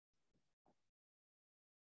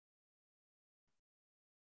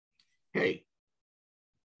Hey,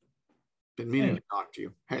 been meaning Hey. to talk to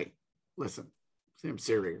you. Hey, listen, I'm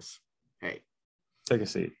serious. Hey, Take a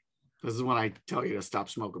seat. this is when I tell you to stop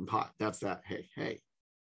smoking pot. That's that. Hey,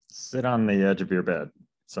 Sit on the edge of your bed,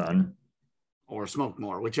 son. or smoke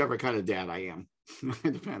more, whichever kind of dad I am.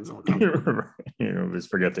 It depends on what comes. You always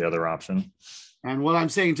forget the other option. And what I'm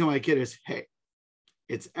saying to my kid is, hey,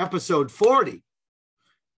 it's episode 40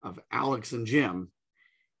 of Alex and Jim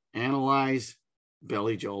Analyze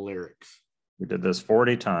Billy Joel Lyrics. We did this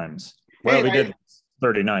 40 times. Well, Hey, we did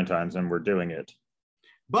 39 times and we're doing it.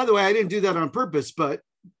 By the way, I didn't do that on purpose, but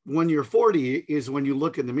when you're 40 is when you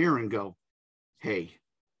look in the mirror and go, hey,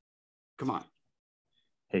 come on.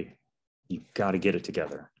 Hey, you got to get it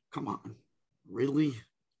together. Come on. Really?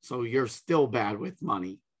 So you're still bad with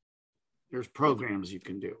money. There's programs you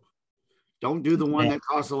can do. Don't do the one that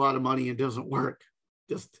costs a lot of money and doesn't work.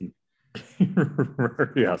 Just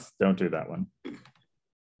yes, don't do that one.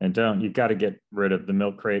 And you've got to get rid of the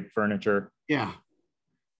milk crate furniture. Yeah.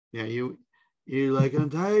 You're like, I'm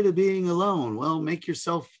tired of being alone. Well, make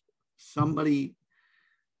yourself somebody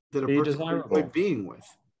that a Be person desirable. would being with.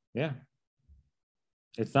 Yeah.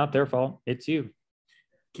 It's not their fault. It's you.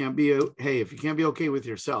 Can't be hey, if you can't be okay with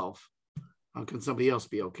yourself, how can somebody else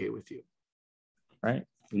be okay with you? Right?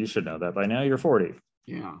 You should know that by now. You're 40.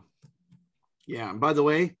 Yeah. And by the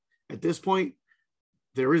way, at this point,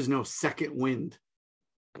 there is no second wind.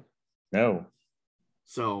 No.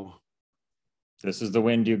 So this is the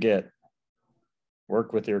wind you get.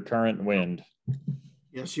 Work with your current wind.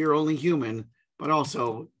 Yes, you're only human, but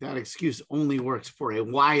also that excuse only works for a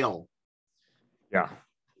while. Yeah.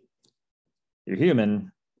 You're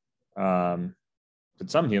human. But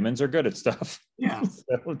some humans are good at stuff. Yeah. So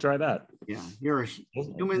we'll try that. Yeah. You're a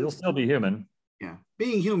human. You'll still be human. Yeah.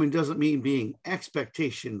 Being human doesn't mean being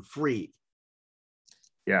expectation free.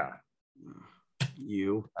 Yeah.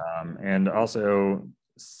 You. And also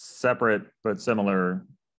separate but similar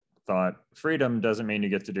thought. Freedom doesn't mean you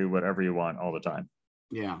get to do whatever you want all the time.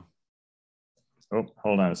 Yeah. Oh,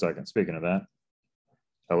 hold on a second. Speaking of that.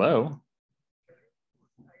 Hello.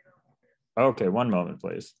 Okay, one moment,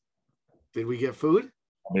 please. Did we get food?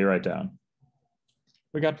 I'll be right down.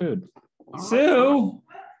 We got food. All right. Sue,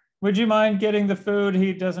 would you mind getting the food?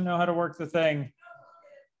 He doesn't know how to work the thing.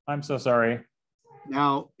 I'm so sorry.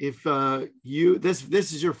 Now, if this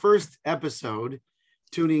is your first episode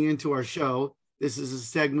tuning into our show, this is a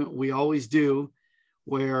segment we always do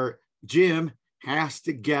where Jim has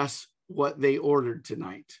to guess what they ordered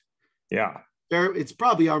tonight. Yeah. It's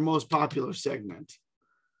probably our most popular segment.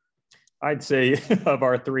 I'd say of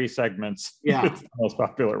our three segments, yeah, it's the most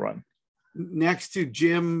popular one. Next to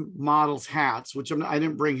Jim models hats, which I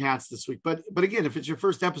didn't bring hats this week, but again, if it's your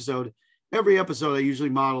first episode, every episode I usually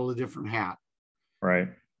model a different hat. Right.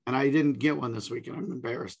 And I didn't get one this week, and I'm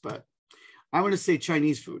embarrassed, but I'm going to say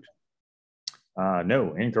Chinese food.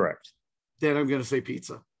 No, incorrect. Then I'm going to say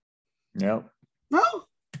pizza. Nope.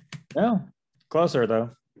 No, closer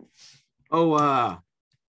though. Oh,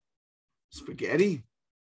 spaghetti.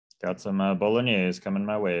 Got some bolognese coming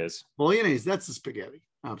my ways. Bolognese, that's the spaghetti.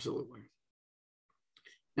 Absolutely.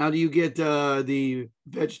 Now, do you get the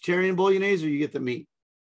vegetarian bolognese or you get the meat?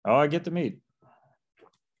 Oh, I get the meat.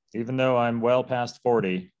 Even though I'm well past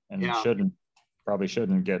 40 and probably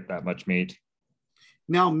shouldn't get that much meat.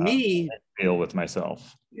 Now, me deal with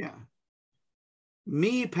myself. Yeah.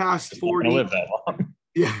 Me past 40. I live that long.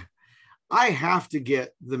 Yeah. I have to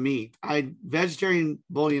get the meat. Vegetarian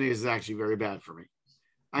bolognese is actually very bad for me.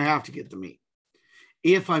 I have to get the meat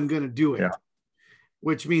if I'm going to do it,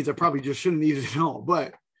 which means I probably just shouldn't eat it at all.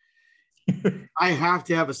 But I have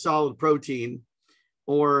to have a solid protein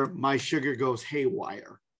or my sugar goes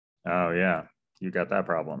haywire. Oh, yeah. You got that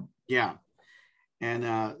problem. Yeah.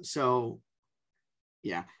 And so,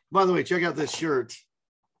 yeah. By the way, check out this shirt.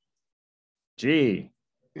 Gee.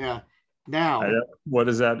 Yeah. Now, what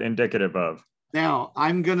is that indicative of? Now,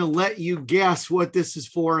 I'm going to let you guess what this is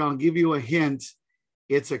for, and I'll give you a hint.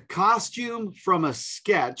 It's a costume from a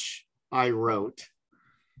sketch I wrote.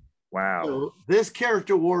 Wow. So this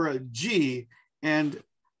character wore a G, and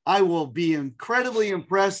I will be incredibly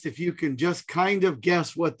impressed if you can just kind of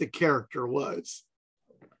guess what the character was.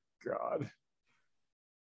 God.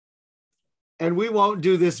 And we won't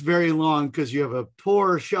do this very long because you have a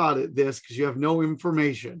poor shot at this because you have no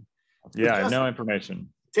information. Yeah, I have no information.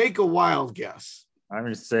 Take a wild guess. I'm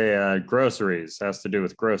going to say groceries. Has to do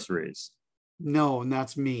with groceries. No, and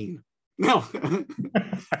that's mean. No.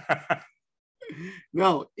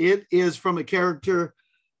 No, it is from a character,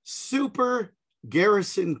 Super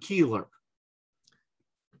Garrison Keeler.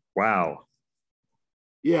 Wow.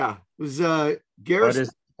 Yeah, it was Garrison. What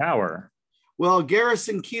is power? Well,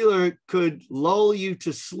 Garrison Keillor could lull you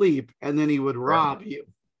to sleep and then he would rob you.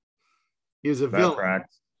 He was a villain.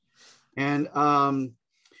 Tracks. And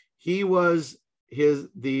he was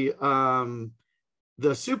the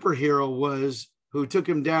superhero was who took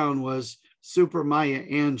him down was Super Maya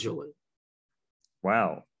Angelou.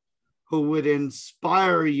 Wow. Who would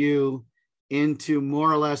inspire you into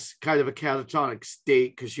more or less kind of a catatonic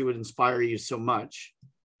state because she would inspire you so much.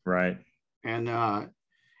 Right.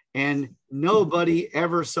 And nobody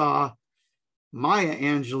ever saw Maya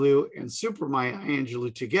Angelou and Super Maya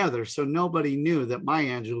Angelou together. So nobody knew that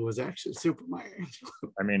Maya Angelou was actually Super Maya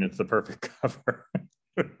Angelou. I mean, it's the perfect cover.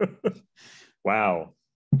 Wow.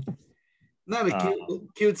 Not a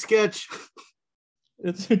cute sketch.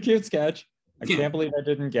 It's a cute sketch. I can't believe I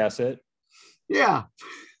didn't guess it. Yeah.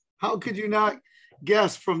 How could you not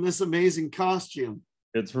guess from this amazing costume?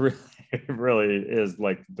 It really is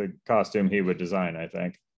like the costume he would design, I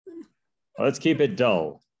think. Let's keep it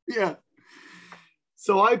dull. Yeah.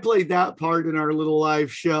 So I played that part in our little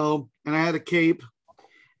live show, and I had a cape,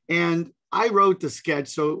 and I wrote the sketch.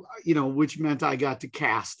 So, which meant I got to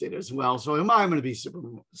cast it as well. So I'm going to be super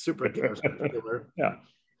Keillor. Yeah.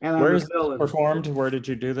 And where's it performed? Where did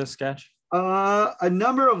you do this sketch? A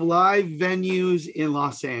number of live venues in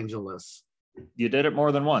Los Angeles. You did it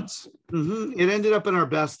more than once. Mm-hmm. It ended up in our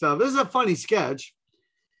best of. This is a funny sketch.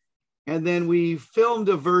 And then we filmed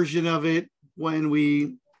a version of it when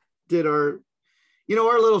we did our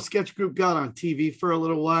little sketch group got on TV for a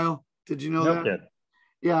little while. Did you know that? Did.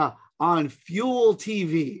 Yeah, on Fuel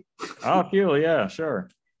TV. Oh, Fuel, yeah, sure.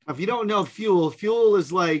 If you don't know Fuel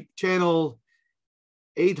is like channel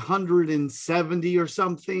 870 or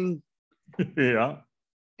something. Yeah.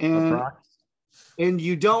 And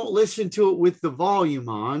you don't listen to it with the volume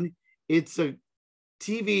on. It's a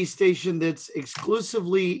TV station that's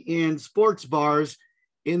exclusively in sports bars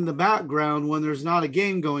in the background when there's not a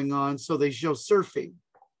game going on. So they show surfing.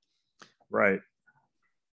 Right.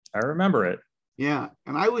 I remember it. Yeah.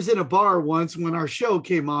 And I was in a bar once when our show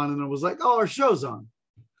came on and I was like, oh, our show's on.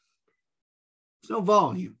 There's no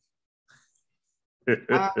volume.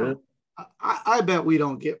 I bet we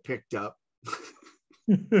don't get picked up.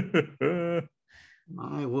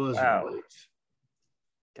 I was right.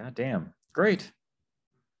 God damn. Great.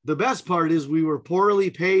 The best part is we were poorly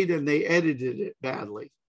paid and they edited it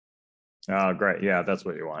badly. Oh, great. Yeah, that's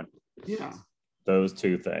what you want. Yeah. Those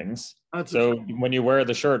two things. So when you wear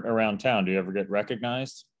the shirt around town, do you ever get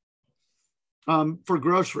recognized? For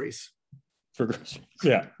groceries. For groceries,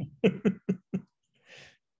 yeah.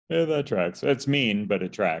 Yeah, that tracks. It's mean, but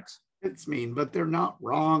it tracks. It's mean, but they're not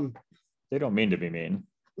wrong. They don't mean to be mean.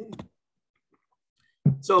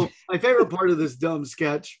 So my favorite part of this dumb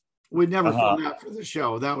sketch, we'd never filmed that for the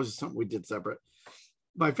show. That was something we did separate.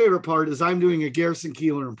 My favorite part is I'm doing a Garrison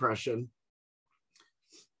Keillor impression.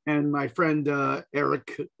 And my friend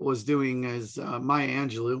Eric was doing as Maya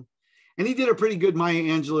Angelou. And he did a pretty good Maya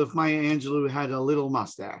Angelou if Maya Angelou had a little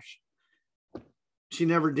mustache. She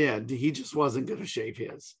never did. He just wasn't going to shave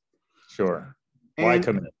his. Sure. Why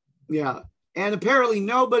commit? Yeah. And apparently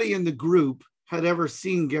nobody in the group had ever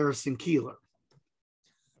seen Garrison Keillor.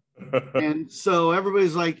 And so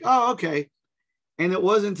everybody's like, oh, okay. And it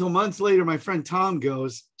wasn't until months later, my friend Tom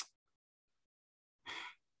goes,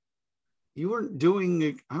 you weren't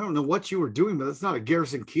doing, I don't know what you were doing, but it's not a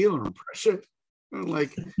Garrison Keillor impression. I'm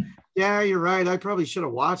like, yeah, you're right. I probably should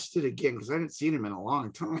have watched it again because I hadn't seen him in a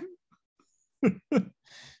long time.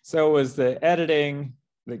 So it was the editing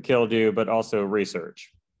that killed you, but also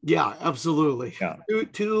research. Yeah, absolutely. Yeah.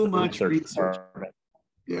 Too much research.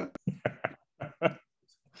 Yeah.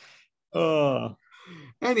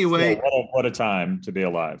 Anyway. Yeah, what a time to be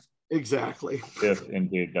alive. Exactly. If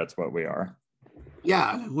indeed that's what we are.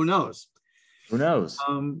 Yeah, who knows? Who knows?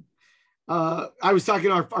 I was talking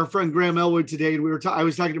to our friend Graham Elwood today, and I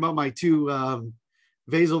was talking about my two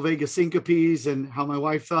vasovagus syncopes and how my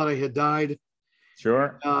wife thought I had died.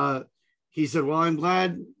 Sure. He said, well, I'm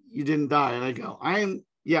glad you didn't die. And I go,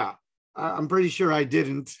 I'm pretty sure I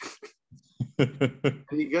didn't.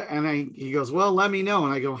 And he goes, well, let me know.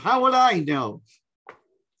 And I go, how would I know?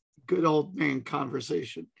 Good old man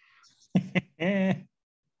conversation.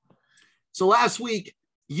 So last week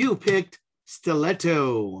you picked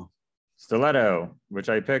Stiletto. Stiletto, which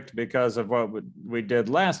I picked because of what we did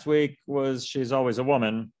last week, was She's Always a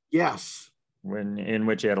Woman. Yes. In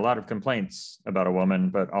which he had a lot of complaints about a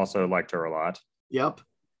woman, but also liked her a lot. Yep.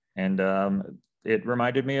 And it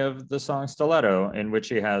reminded me of the song Stiletto, in which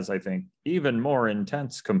he has, I think, even more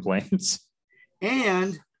intense complaints.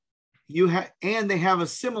 And they have a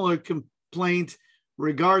similar complaint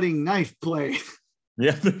regarding knife play.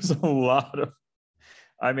 Yeah, there's a lot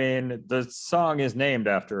I mean, the song is named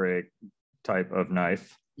after a type of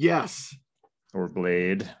knife. Yes. Or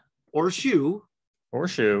blade. Or shoe. Or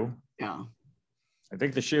shoe. Yeah. I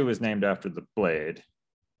think the shoe is named after the blade.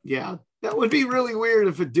 Yeah. That would be really weird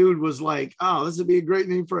if a dude was like, oh, this would be a great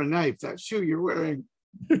name for a knife, that shoe you're wearing.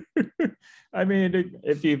 I mean,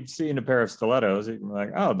 if you've seen a pair of stilettos, you're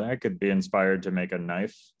like, oh, that could be inspired to make a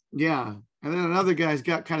knife. Yeah. And then another guy's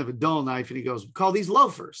got kind of a dull knife and he goes, call these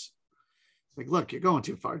loafers. Like, look, you're going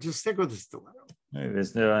too far. Just stick with the stiletto.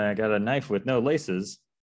 I got a knife with no laces.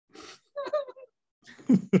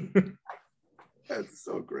 That's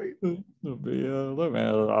so great. Look,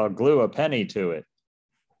 man, I'll glue a penny to it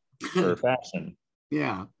for fashion.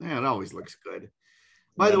 Yeah, it always looks good.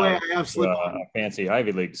 By the way, I have slip-on. A fancy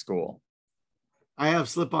Ivy League school. I have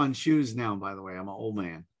slip-on shoes now, by the way. I'm an old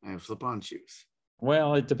man. I have slip-on shoes.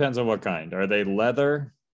 Well, it depends on what kind. Are they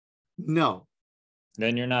leather? No.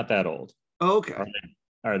 Then you're not that old. Okay.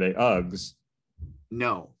 Are they Uggs?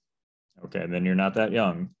 No. Okay, then you're not that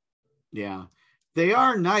young. Yeah. They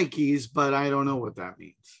are Nikes, but I don't know what that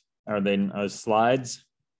means. Are they slides?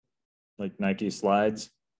 Like Nike slides?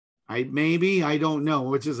 I don't know,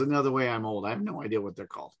 which is another way I'm old. I have no idea what they're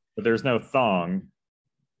called. But there's no thong.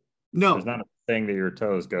 No. There's not a thing that your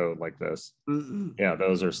toes go like this. Mm-mm. Yeah,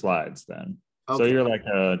 those are slides then. Okay. So you're like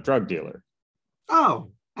a drug dealer.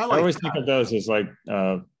 Oh, I always think of those as like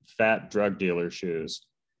fat drug dealer shoes.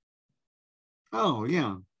 Oh,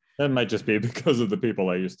 yeah. That might just be because of the people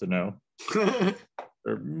I used to know.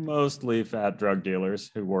 They're mostly fat drug dealers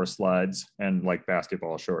who wore slides and like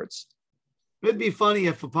basketball shorts. It'd be funny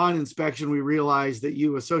if upon inspection we realized that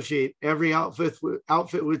you associate every outfit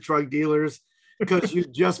with drug dealers because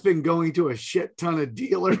you've just been going to a shit ton of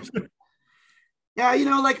dealers. Yeah,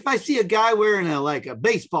 like if I see a guy wearing a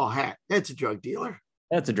baseball hat, that's a drug dealer.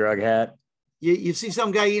 That's a drug hat. You see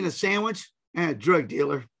some guy eating a sandwich, drug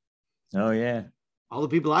dealer. Oh, yeah. All the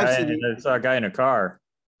people I've seen. I saw a guy in a car.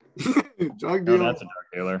 Drug dealer. Oh, that's a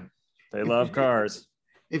drug dealer. They love cars.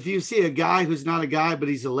 If you see a guy who's not a guy, but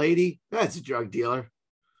he's a lady, that's a drug dealer.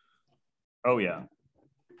 Oh, yeah.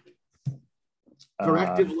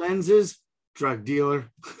 Corrective lenses, drug dealer.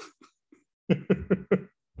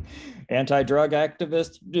 Anti-drug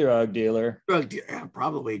activist, drug dealer. Drug dealer, yeah,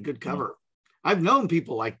 probably a good cover. I've known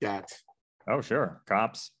people like that. Oh, sure.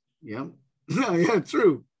 Cops. Yeah. Yeah,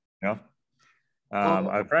 true. Yeah.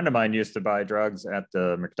 A friend of mine used to buy drugs at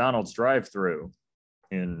the McDonald's drive-thru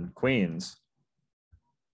in Queens.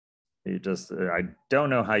 I don't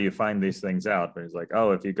know how you find these things out, but he's like,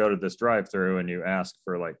 oh, if you go to this drive-thru and you ask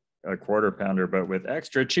for like a quarter pounder, but with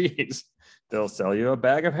extra cheese, they'll sell you a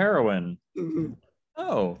bag of heroin. Mm-hmm.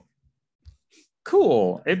 Oh,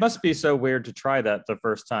 cool. It must be so weird to try that the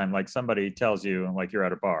first time. Like somebody tells you, like you're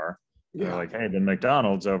at a bar, they're like, hey, the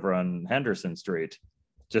McDonald's over on Henderson Street.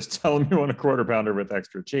 Just tell them you want a quarter pounder with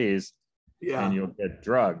extra cheese, and you'll get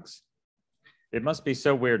drugs. It must be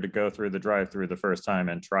so weird to go through the drive-thru the first time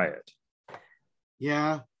and try it.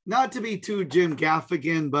 Yeah, not to be too Jim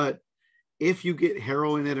Gaffigan, but if you get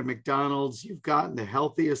heroin at a McDonald's, you've gotten the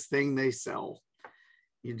healthiest thing they sell.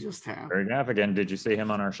 You just have. Very Gaffigan. Did you see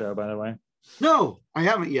him on our show, by the way? No, I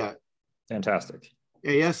haven't yet. Fantastic.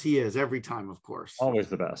 Yeah, yes, he is. Every time, of course. Always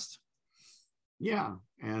the best. Yeah,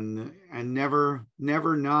 and never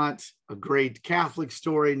not a great Catholic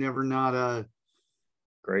story, never not a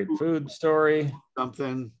great food story.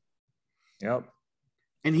 Something. Yep.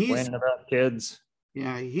 And he's complaining about kids.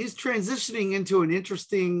 Yeah, he's transitioning into an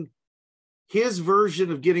interesting, his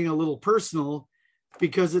version of getting a little personal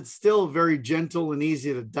because it's still very gentle and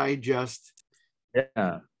easy to digest.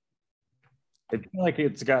 Yeah. I feel like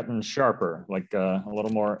it's gotten sharper, like a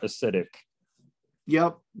little more acidic.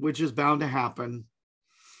 Yep, which is bound to happen.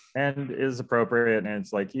 And is appropriate. And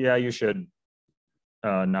it's like, yeah, you should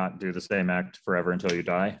not do the same act forever until you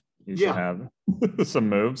die. You should have some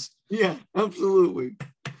moves. Yeah, absolutely.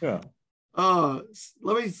 Yeah.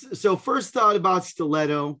 So first thought about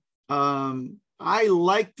Stiletto. I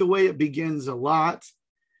like the way it begins a lot.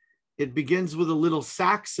 It begins with a little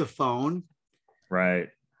saxophone. Right.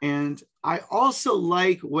 And I also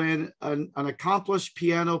like when an accomplished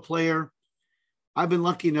piano player, I've been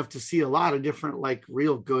lucky enough to see a lot of different, like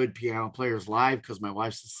real good piano players live because my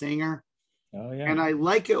wife's a singer. Oh, yeah. And I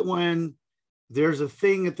like it when there's a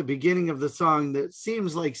thing at the beginning of the song that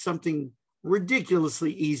seems like something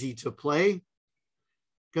ridiculously easy to play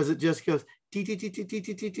because it just goes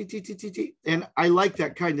and I like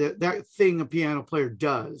that that thing a piano player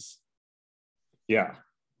does. Yeah.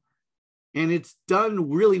 And it's done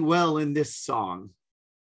really well in this song.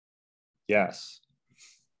 Yes.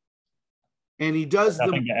 And he does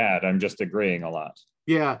nothing to add. I'm just agreeing a lot.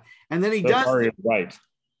 Yeah. And then he does. Right.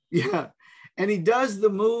 Yeah. And he does the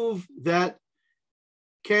move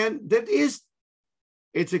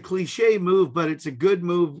it's a cliche move, but it's a good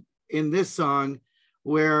move in this song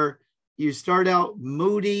where you start out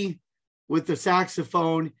moody with the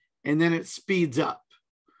saxophone and then it speeds up.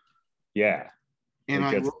 Yeah. And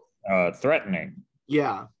it gets threatening.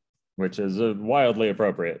 Yeah. Which is wildly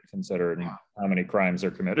appropriate considering how many crimes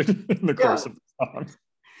are committed in the course of the song.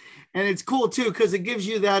 And it's cool too, because it gives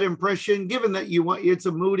you that impression, given that it's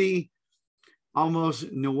a moody,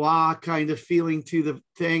 almost noir kind of feeling to the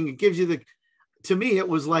thing. It gives you to me, it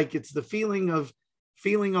was like it's the feeling of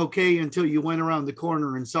feeling okay until you went around the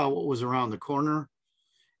corner and saw what was around the corner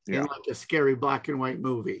in like a scary black and white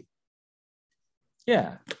movie.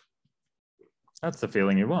 Yeah. That's the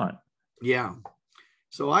feeling you want. Yeah.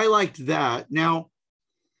 So I liked that. Now,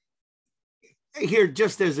 here,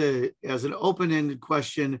 just as an open-ended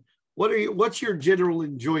question, what's your general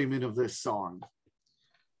enjoyment of this song?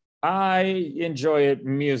 I enjoy it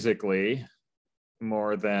musically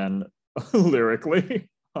more than lyrically,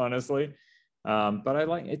 honestly. But I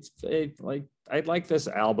like this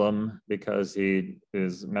album because he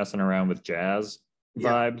is messing around with jazz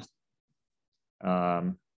vibes.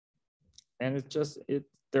 And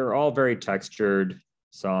they're all very textured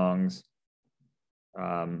songs,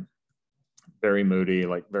 very moody,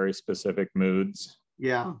 like very specific moods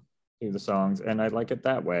to the songs, and I like it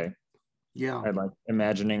that way. I like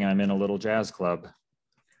imagining I'm in a little jazz club.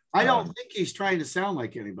 I don't think he's trying to sound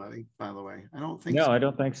like anybody, by the way. I don't think I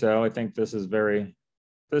don't think so. I think this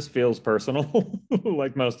feels personal,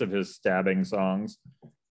 like most of his stabbing songs.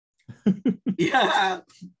 The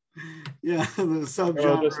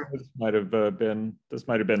subgenre. This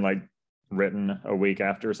might have been like written a week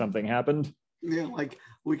after something happened. Yeah, like a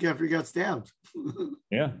week after he got stabbed.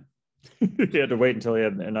 Yeah. He had to wait until he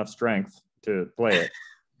had enough strength to play it.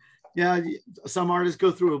 Yeah, some artists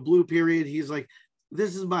go through a blue period. He's like,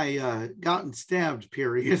 this is my gotten stabbed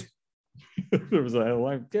period. There was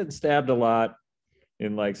I'm getting stabbed a lot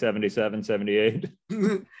in like 77, 78.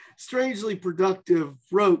 Strangely productive,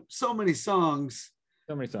 wrote so many songs.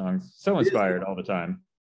 So inspired all the time.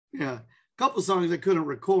 Yeah, a couple songs I couldn't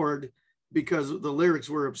record because the lyrics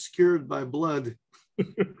were obscured by blood.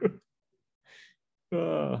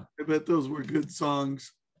 I bet those were good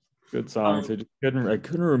songs. Good songs. I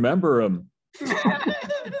couldn't remember them.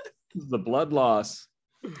 The blood loss.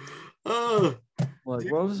 Like,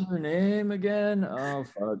 what was her name again? Oh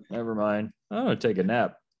fuck, never mind. I'm gonna take a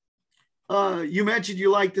nap. You mentioned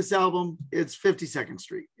you like this album. It's 52nd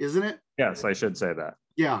Street, isn't it? Yes, I should say that.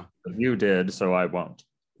 Yeah. You did, so I won't.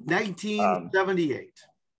 1978.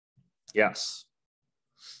 Yes.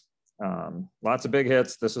 Lots of big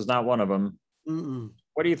hits. This was not one of them. Mm-mm.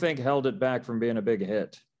 What do you think held it back from being a big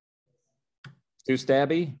hit? Too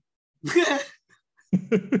stabby? I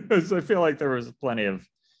feel like there was plenty of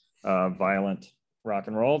violent rock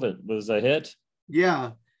and roll that was a hit.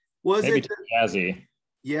 Yeah. Maybe too jazzy.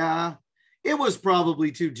 Yeah. It was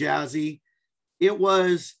probably too jazzy. It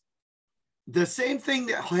was the same thing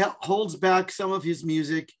that holds back some of his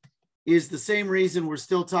music is the same reason we're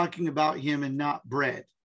still talking about him and not Bread.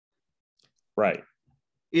 Right.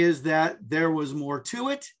 Is that there was more to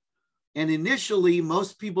it. And initially,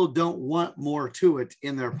 most people don't want more to it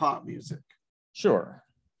in their pop music. Sure.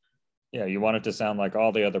 Yeah, you want it to sound like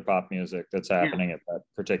all the other pop music that's happening at that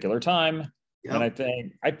particular time. Yep.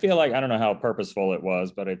 And I feel like, I don't know how purposeful it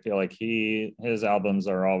was, but I feel like his albums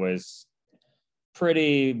are always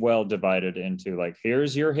pretty well divided into like,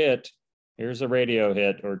 here's your hit, here's a radio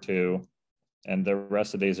hit or two, and the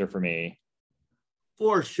rest of these are for me.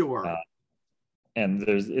 For sure. And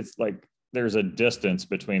there's a distance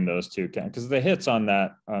between those two, because the hits on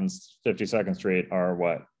 52nd Street are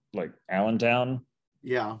what, like Allentown?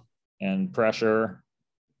 Yeah. And Pressure.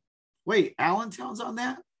 Wait, Allentown's on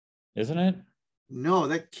that? Isn't it? No,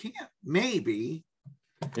 that can't. Maybe.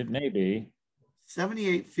 It may be.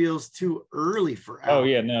 78 feels too early for Allentown. Oh,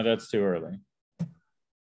 yeah, no, that's too early.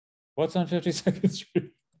 What's on 52nd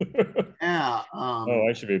Street? Yeah.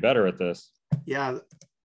 I should be better at this. Yeah.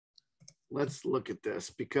 Let's look at this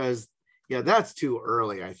because, that's too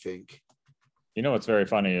early, I think. You know what's very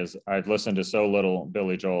funny is I've listened to so little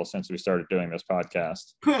Billy Joel since we started doing this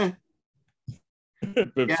podcast.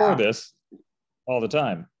 Before this, all the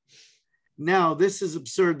time. Now, this is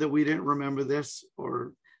absurd that we didn't remember this,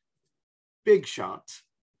 or Big Shot.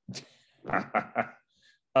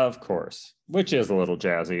 Of course, which is a little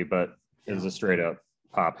jazzy, but is a straight up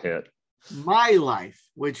pop hit. My Life,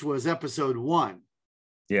 which was episode 1.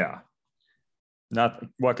 Yeah.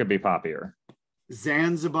 What could be poppier?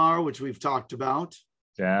 Zanzibar, which we've talked about.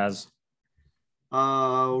 Jazz.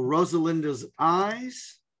 Rosalinda's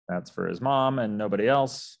Eyes. That's for his mom and nobody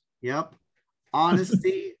else. Yep.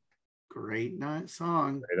 Honesty. Great night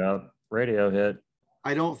song. Straight up radio hit.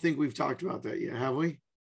 I don't think we've talked about that yet, have we?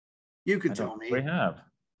 You could tell me. We have.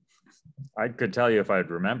 I could tell you if I'd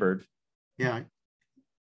remembered. Yeah.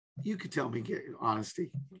 You could tell me, get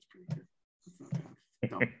honesty. That's pretty good.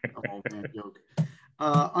 That's not bad. Dumb old man joke.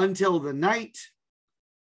 Until the Night.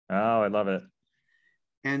 Oh, I love it.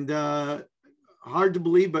 And hard to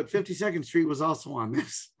believe, but 52nd Street was also on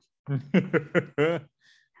this.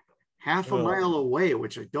 Half a Mile Away,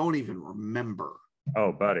 which I don't even remember.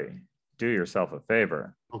 Oh, buddy, do yourself a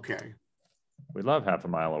favor. Okay. We love Half a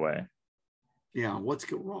Mile Away. Yeah, what's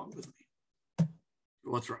go wrong with me?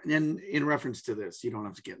 What's wrong? And in reference to this, you don't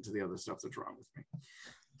have to get into the other stuff that's wrong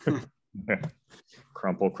with me.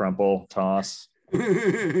 Crumple, toss. All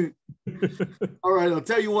right, I'll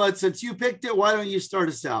tell you what, since you picked it, why don't you start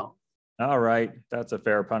us out? All right, that's a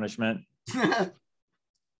fair punishment.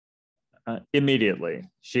 Immediately,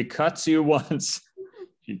 she cuts you once,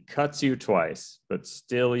 she cuts you twice, but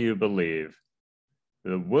still you believe.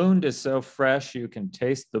 The wound is so fresh you can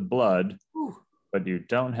taste the blood, but you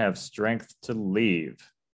don't have strength to leave.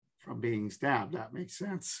 From being stabbed, that makes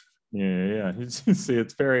sense. Yeah. See,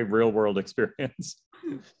 it's very real world experience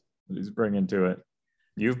he's bringing to it.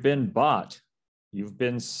 You've been bought, you've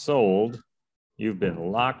been sold, you've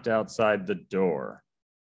been locked outside the door.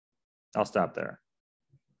 I'll stop there.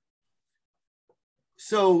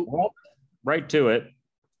 So, well, right to it.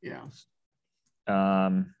 Yeah.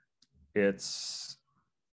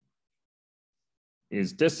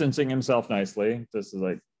 He's distancing himself nicely. This is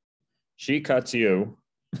like, she cuts you.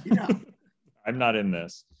 Yeah. I'm not in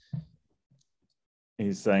this.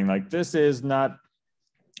 He's saying like, this is not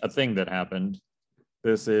a thing that happened.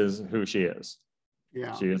 This is who she is.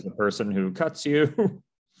 Yeah. She is a person who cuts you,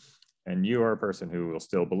 and you are a person who will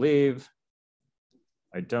still believe.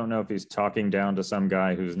 I don't know if he's talking down to some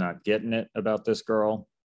guy who's not getting it about this girl.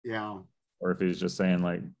 Yeah. Or if he's just saying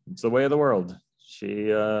like, it's the way of the world. She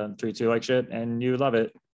treats you like shit and you love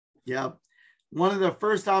it. Yep. One of the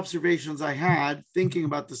first observations I had thinking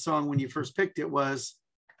about the song when you first picked it was,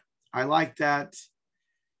 I like that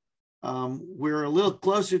we're a little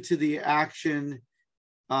closer to the action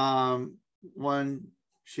when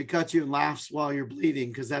she cuts you and laughs while you're bleeding,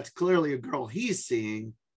 because that's clearly a girl he's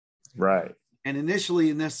seeing. Right. And initially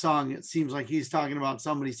in this song, it seems like he's talking about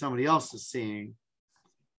somebody else is seeing.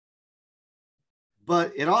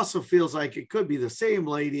 But it also feels like it could be the same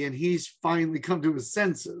lady and he's finally come to his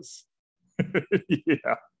senses.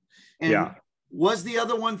 Yeah. And yeah. Was the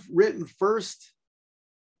other one written first?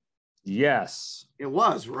 Yes. It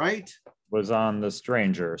was, right? Was on The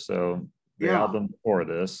Stranger. So the album before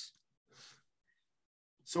this.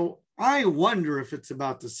 So I wonder if it's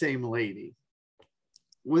about the same lady.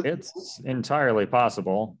 It's entirely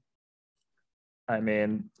possible. I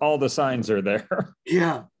mean, all the signs are there.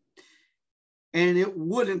 Yeah. And it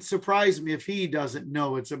wouldn't surprise me if he doesn't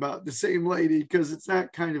know it's about the same lady, because it's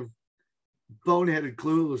that kind of boneheaded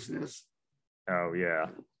cluelessness. Oh, yeah.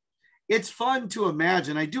 It's fun to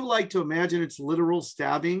imagine. I do like to imagine it's literal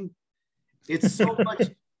stabbing. It's so much,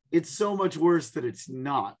 it's so much worse that it's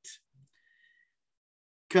not.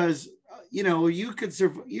 Because, you know, you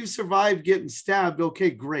survived getting stabbed. Okay,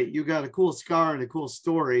 great. You got a cool scar and a cool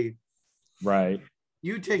story. Right.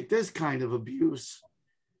 You take this kind of abuse,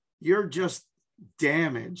 you're just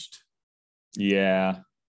damaged. Yeah.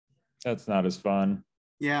 That's not as fun.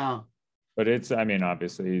 Yeah. But it's, I mean,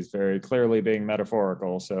 obviously he's very clearly being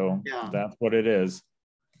metaphorical. So yeah. That's what it is.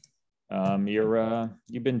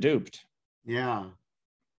 You've been duped. Yeah.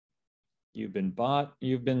 You've been bought,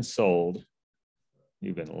 you've been sold.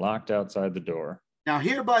 You've been locked outside the door. Now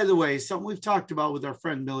here, by the way, something we've talked about with our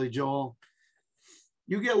friend Billy Joel,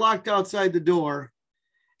 you get locked outside the door,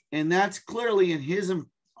 and that's clearly in his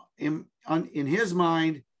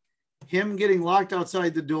mind, him getting locked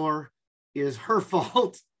outside the door is her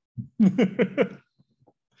fault.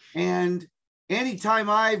 And anytime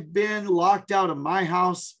I've been locked out of my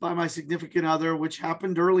house by my significant other, which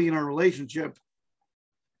happened early in our relationship,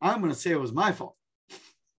 I'm going to say it was my fault.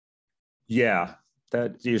 Yeah,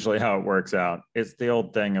 that's usually how it works out. It's the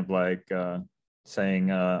old thing of like saying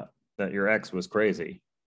that your ex was crazy.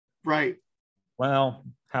 Right. Well,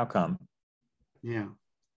 how come? Yeah.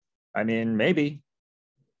 I mean, maybe.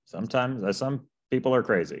 Sometimes some people are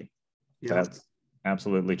crazy. Yeah. That's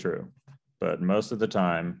absolutely true. But most of the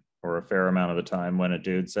time, or a fair amount of the time, when a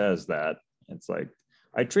dude says that, it's like,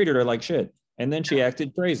 I treated her like shit, and then she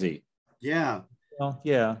acted crazy. Yeah. Well,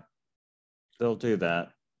 yeah, they'll do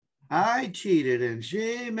that. I cheated, and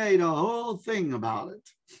she made a whole thing about it.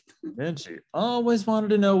 And she always wanted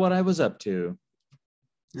to know what I was up to.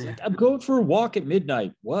 It's like, I'm going for a walk at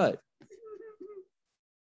midnight. What?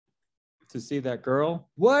 To see that girl?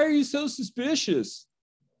 Why are you so suspicious?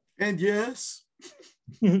 And yes.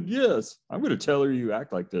 Yes, I'm going to tell her you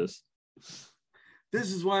act like this.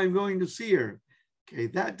 This is why I'm going to see her. Okay,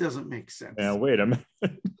 that doesn't make sense. Now, wait a minute.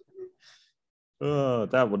 Oh,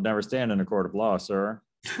 that would never stand in a court of law, sir.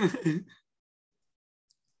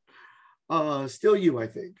 Still you, I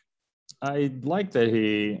think. I like that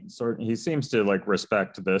he seems to like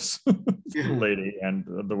respect this lady and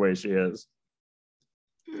the way she is.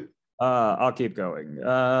 I'll keep going.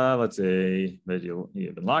 Let's see. But you've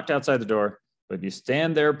been locked outside the door, but you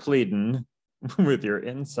stand there pleading with your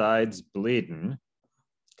insides bleeding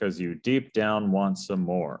because you deep down want some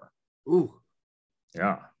more. Ooh.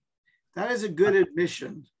 Yeah. That is a good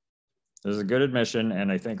admission. This is a good admission,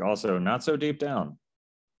 and I think also not so deep down.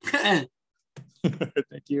 I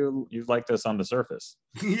think you like this on the surface.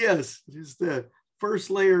 Yes, just the first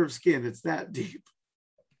layer of skin. It's that deep.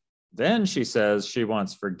 Then she says she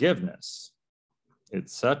wants forgiveness.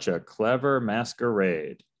 It's such a clever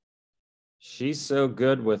masquerade. She's so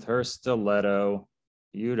good with her stiletto,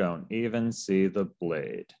 you don't even see the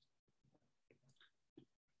blade.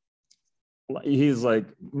 He's like,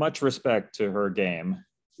 much respect to her game.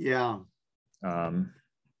 Yeah.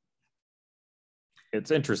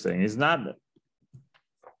 It's interesting. He's not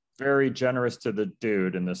very generous to the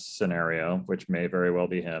dude in this scenario, which may very well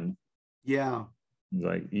be him. Yeah. He's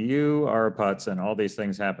like, you are a putz and all these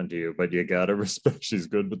things happen to you, but you gotta respect she's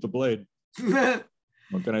good with the blade.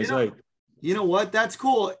 What can I say? You know what? That's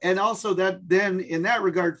cool. And also that then in that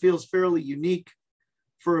regard feels fairly unique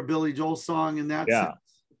for a Billy Joel song in that sense.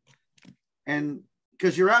 And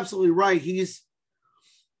because you're absolutely right,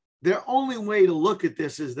 the only way to look at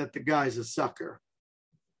this is that the guy's a sucker.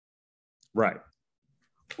 Right.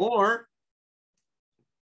 Or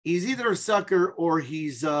he's either a sucker or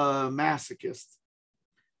he's a masochist.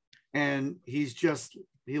 And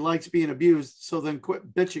he likes being abused, so then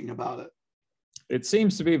quit bitching about it. It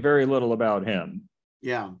seems to be very little about him.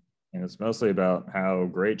 Yeah. And it's mostly about how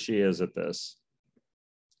great she is at this.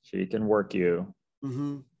 She can work you,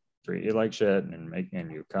 treat you like shit,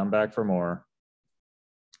 and you come back for more.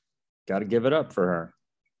 Got to give it up for her.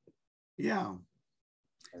 Yeah.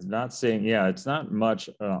 It's not much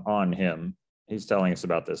on him. He's telling us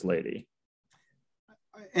about this lady.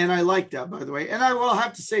 And I like that, by the way. And I will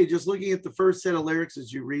have to say, just looking at the first set of lyrics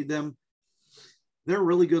as you read them, they're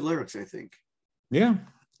really good lyrics, I think. Yeah.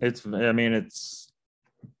 It's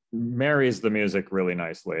marries the music really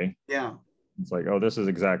nicely. Yeah. It's like, oh, this is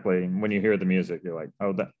exactly, when you hear the music, you're like,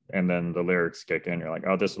 oh, that, and then the lyrics kick in. You're like,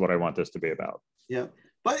 oh, this is what I want this to be about. Yeah.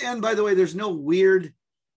 And by the way, there's no weird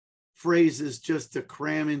phrases just to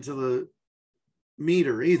cram into the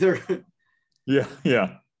meter either. Yeah.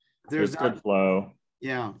 There's good flow.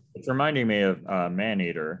 Yeah. It's reminding me of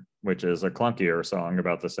Man-Eater, which is a clunkier song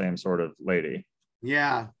about the same sort of lady.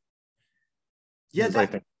 Yeah. Yeah. I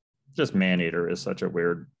think just Man-Eater is such a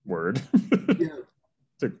weird word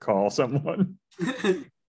to call someone.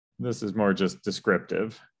 This is more just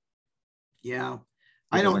descriptive. Yeah.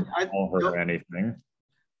 I don't call her anything.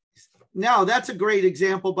 Now, that's a great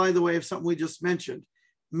example, by the way, of something we just mentioned.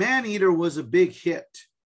 Man-Eater was a big hit.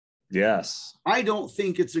 Yes. I don't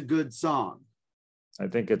think it's a good song. I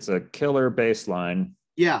think it's a killer bass line.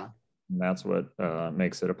 Yeah. And that's what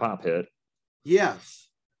makes it a pop hit. Yes.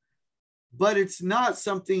 But it's not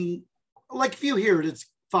something, like if you hear it, it's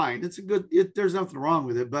fine. It's there's nothing wrong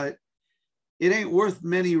with it, but it ain't worth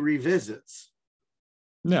many revisits.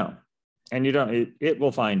 No. And you don't, it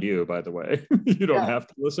will find you, by the way. You don't have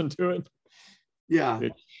to listen to it. Yeah.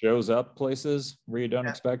 It shows up places where you don't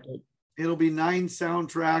expect it. It'll be 9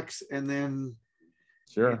 soundtracks and then.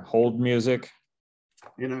 Sure. Hold music.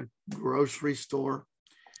 In a grocery store.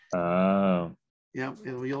 Oh. Yeah.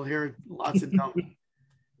 You'll hear lots of dumb.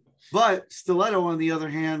 But Stiletto, on the other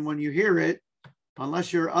hand, when you hear it,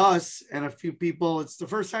 unless you're us and a few people, it's the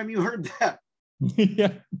first time you heard that.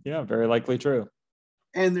 Yeah. Very likely true.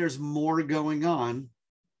 And there's more going on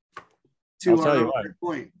to our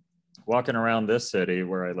point. Walking around this city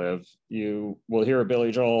where I live, you will hear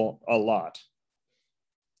Billy Joel a lot.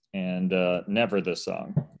 And never this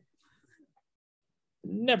song.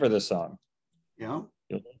 Never this song. Yeah.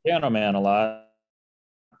 You'll hear Piano Man a lot.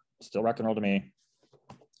 Still rock and roll to me.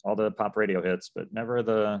 All the pop radio hits, but never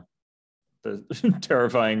the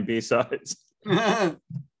terrifying B-sides.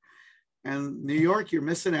 And New York, you're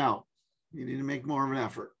missing out. You need to make more of an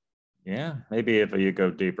effort. Yeah, maybe if you go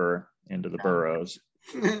deeper into the boroughs.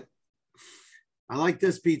 I like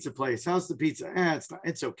this pizza place. How's the pizza?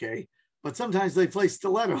 It's okay. But sometimes they play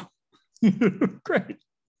Stiletto. Great.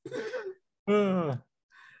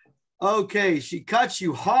 Okay, she cuts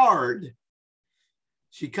you hard.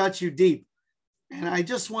 She cuts you deep. And I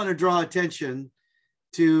just want to draw attention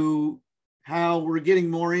to how we're getting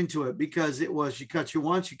more into it, because it was she cuts you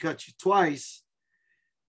once, she cuts you twice,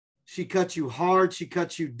 she cuts you hard, she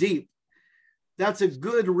cuts you deep. That's a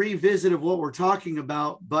good revisit of what we're talking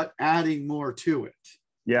about, but adding more to it.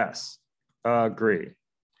 Yes, agree.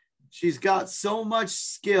 She's got so much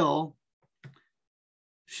skill.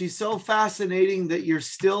 She's so fascinating that you're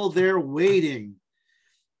still there waiting.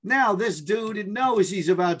 Now this dude knows he's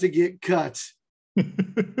about to get cut.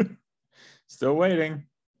 Still waiting.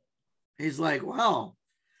 He's like, well,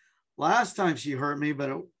 last time she hurt me,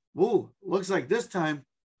 but looks like this time,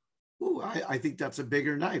 I think that's a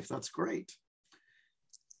bigger knife. That's great.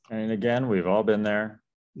 And again, we've all been there.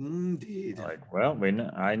 Indeed. Like, well,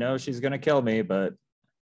 I know she's going to kill me, but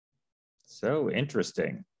so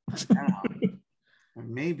interesting.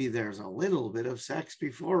 Maybe there's a little bit of sex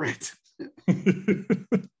before it.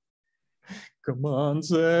 Come on,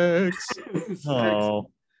 sex. Sex.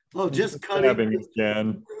 Oh, just cutting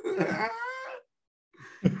again.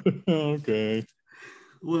 Okay.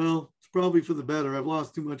 Well, it's probably for the better. I've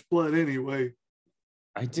lost too much blood anyway.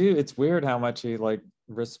 I do. It's weird how much he like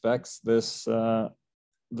respects this the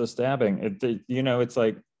stabbing. It's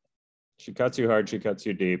like she cuts you hard, she cuts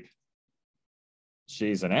you deep.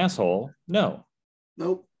 She's an asshole. No.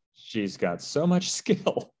 Nope. She's got so much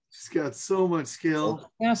skill. She's got so much skill. So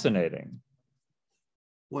fascinating.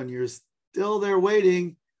 When you're still there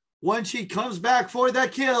waiting, when she comes back for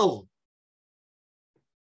that kill.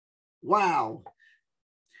 Wow.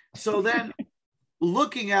 So then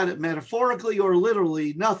looking at it metaphorically or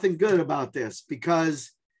literally, nothing good about this,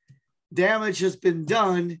 because damage has been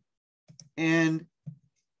done and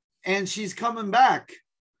she's coming back.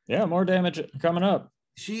 Yeah, more damage coming up.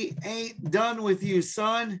 She ain't done with you,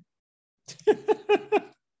 son.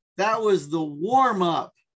 That was the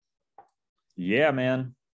warm-up. Yeah,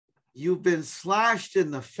 man. You've been slashed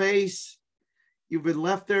in the face. You've been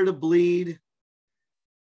left there to bleed.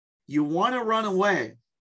 You want to run away.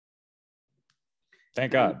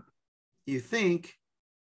 Thank God. You think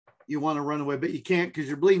you want to run away, but you can't because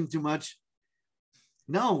you're bleeding too much.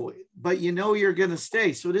 No, but you know you're going to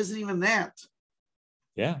stay. So it isn't even that.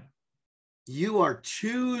 Yeah. You are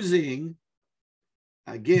choosing,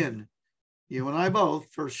 again, you and I both,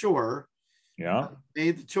 for sure. Yeah.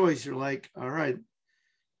 Made the choice. You're like, all right,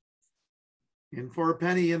 in for a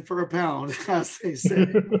penny, in for a pound, as they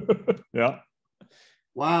say. Yeah.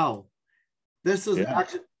 Wow. This is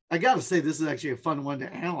actually, I got to say, this is actually a fun one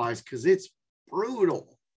to analyze because it's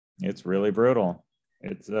brutal. It's really brutal.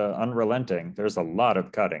 It's unrelenting. There's a lot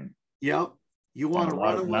of cutting. Yep. You want to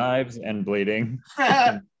run away. Knives and bleeding.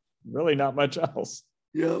 And really not much else.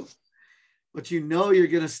 Yep. But you know you're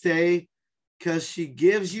going to stay because she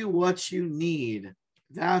gives you what you need.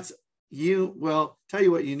 That's you. Well, tell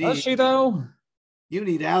you what you need. Does she though? You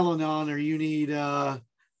need Al-Anon, or you need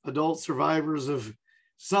adult survivors of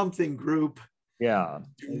something group. Yeah.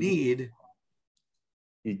 You need.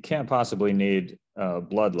 You can't possibly need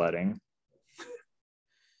bloodletting.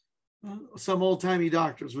 Some old-timey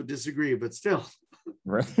doctors would disagree, but still.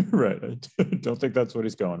 Right. Right. I don't think that's what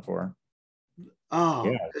he's going for. Oh,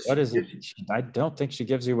 yeah. What is it? I don't think she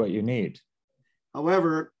gives you what you need.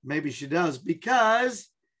 However, maybe she does, because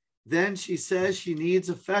then she says she needs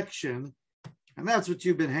affection. And that's what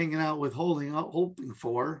you've been hanging out with, hoping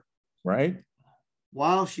for. Right.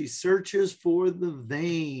 While she searches for the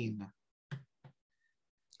vein.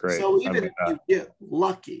 Great. So even if you get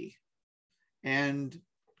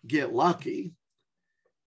lucky,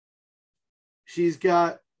 she's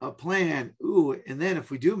got a plan. Ooh, and then if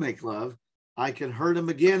we do make love, I can hurt him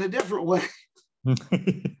again a different way.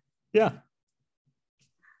 Yeah.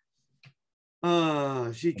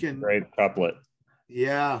 She can. Great couplet.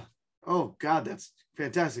 Yeah. Oh God, that's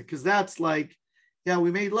fantastic. Because that's like, yeah, we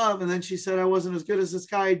made love, and then she said I wasn't as good as this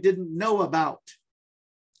guy I didn't know about.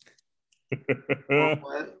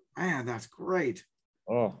 Oh, man, that's great.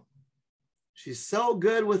 Oh. She's so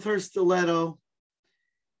good with her stiletto.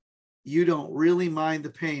 You don't really mind the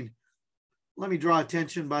pain. Let me draw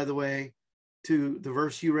attention, by the way, to the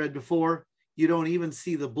verse you read before. You don't even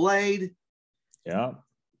see the blade. Yeah.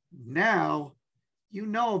 Now you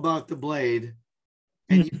know about the blade.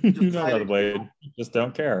 And you know about the blade. You just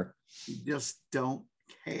don't care. You just don't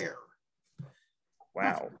care.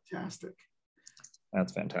 Wow. That's fantastic.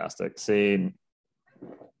 That's fantastic. See.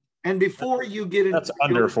 And before you get into that's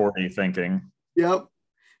under 40 thinking. Yep.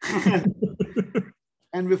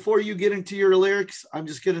 And before you get into your lyrics, I'm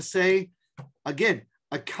just going to say, again,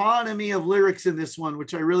 economy of lyrics in this one,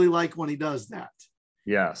 which I really like when he does that.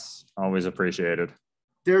 Yes, always appreciated.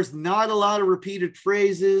 There's not a lot of repeated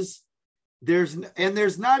phrases. There's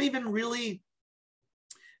not even really,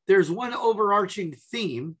 there's one overarching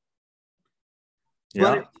theme,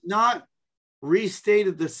 but it's not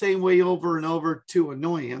restated the same way over and over to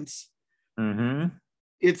annoyance.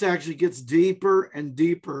 It actually gets deeper and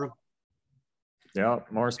deeper. Yeah,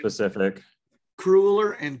 more specific.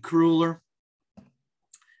 Crueler and crueler.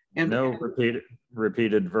 And no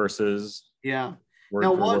repeated verses. Yeah. Word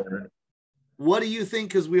now, for word. What do you think?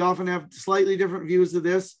 Because we often have slightly different views of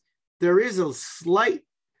this. There is a slight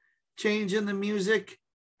change in the music.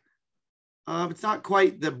 It's not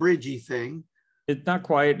quite the bridgy thing. It's not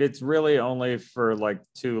quite. It's really only for like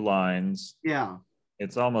 2 lines. Yeah.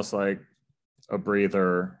 It's almost like a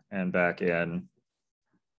breather and back in.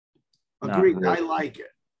 Agreed. Really. I like it.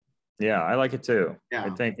 Yeah, I like it too. Yeah. I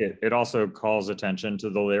think it also calls attention to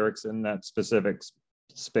the lyrics in that specific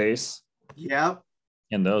space. Yeah.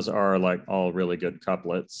 And those are like all really good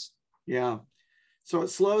couplets. Yeah. So it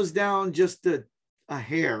slows down just a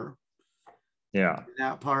hair. Yeah. In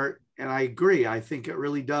that part. And I agree. I think it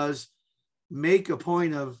really does make a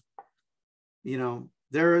point of, you know,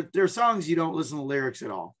 there are songs you don't listen to lyrics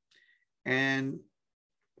at all. And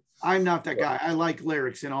I'm not that guy. I like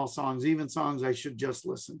lyrics in all songs, even songs I should just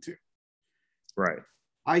listen to. Right.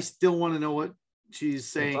 I still want to know what she's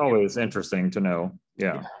saying. It's always interesting to know.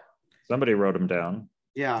 Yeah. Somebody wrote them down.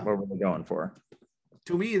 Yeah. What were they going for?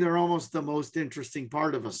 To me, they're almost the most interesting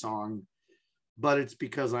part of a song, but it's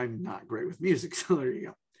because I'm not great with music. So there you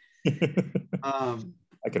go.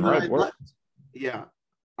 I can write words. Yeah.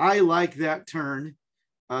 I like that turn,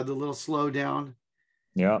 the little slow down.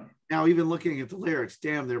 Yeah. Now, even looking at the lyrics,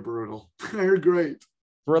 damn, they're brutal. They're great.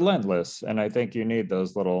 Relentless. And I think you need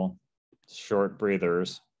those little short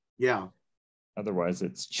breathers. Yeah. Otherwise,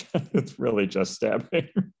 it's really just stabbing.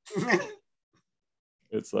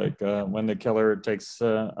 It's like when the killer takes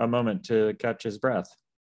a moment to catch his breath.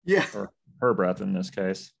 Yeah. Or her breath in this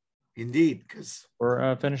case. Indeed. Because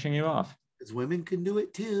we're finishing you off. Because women can do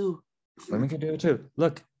it too. Women can do it too.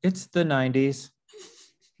 Look, it's the 90s.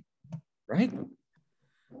 Right?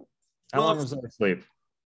 How long was I asleep?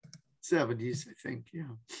 70s, I think. Yeah.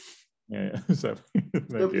 Yeah.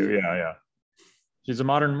 Thank you. Yeah. She's a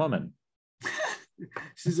modern woman.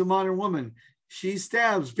 She's a modern woman. She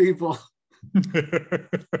stabs people.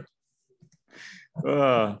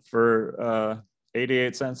 For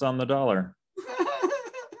 88 cents on the dollar.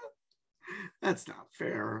 That's not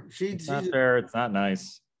fair. It's not fair. It's not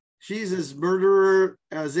nice. She's as murderer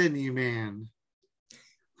as any man.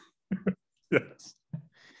 Yes.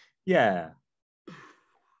 Yeah.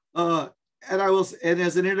 And I will, and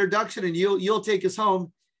as an introduction, and you'll take us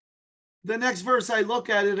home. The next verse, I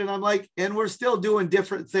look at it and I'm like, and we're still doing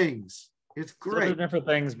different things. It's great. Still doing different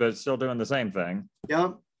things, but still doing the same thing.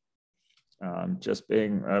 Yep. Just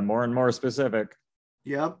being more and more specific.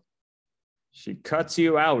 Yep. She cuts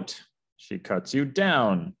you out. She cuts you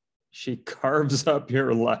down. She carves up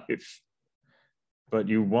your life. But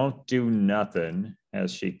you won't do nothing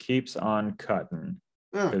as she keeps on cutting.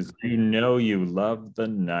 Because you know you love the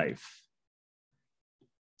knife.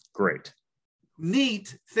 Great.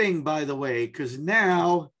 Neat thing, by the way, because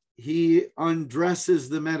now he undresses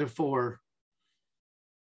the metaphor.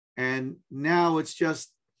 And now it's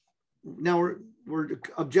just, now we're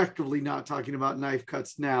objectively not talking about knife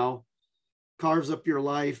cuts now. Carves up your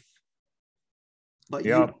life, but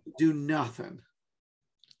you do nothing.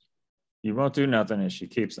 You won't do nothing as she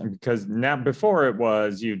keeps them, because now before it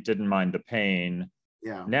was you didn't mind the pain.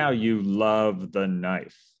 Yeah. Now you love the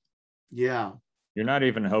knife. Yeah. You're not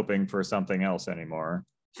even hoping for something else anymore.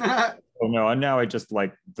 Oh no, and now I just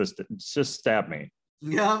like this. Just stab me.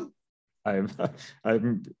 Yeah. I've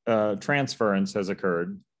transference has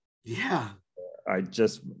occurred. Yeah. I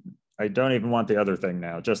don't even want the other thing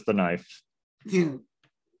now, just the knife. Yeah.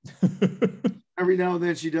 Every now and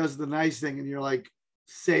then she does the nice thing and you're like,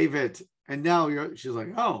 save it. And now she's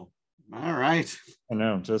like, oh, all right. I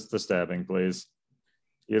know, just the stabbing, please.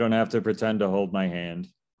 You don't have to pretend to hold my hand.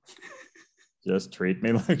 Just treat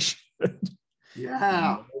me like shit.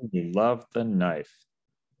 Yeah. You love the knife.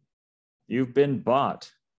 You've been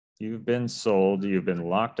bought. You've been sold. You've been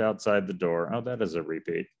locked outside the door. Oh, that is a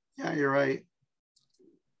repeat. Yeah, you're right.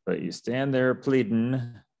 But you stand there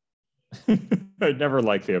pleading. I never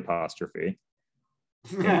like the apostrophe.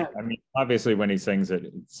 Yeah, I mean, obviously when he sings it,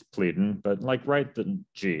 it's pleading, but like write the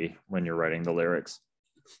G when you're writing the lyrics.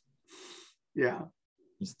 Yeah.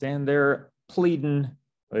 You stand there pleading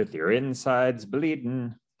with your insides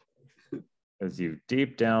bleeding as you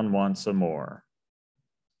deep down want some more.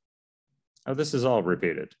 Oh, this is all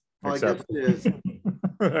repeated. Oh, except I guess it is.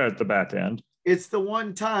 at the back end. It's the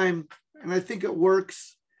one time, And I think it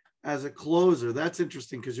works as a closer. That's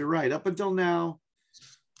interesting because you're right. Up until now,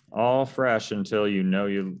 all fresh until you know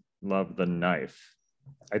you love the knife.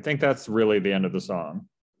 I think that's really the end of the song.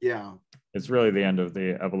 Yeah. It's really the end of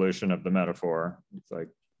the evolution of the metaphor. It's like,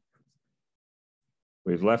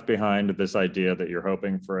 we've left behind this idea that you're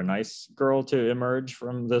hoping for a nice girl to emerge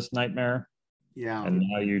from this nightmare. Yeah. And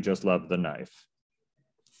now you just love the knife.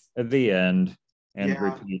 At the end, and Yeah.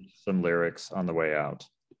 repeat some lyrics on the way out.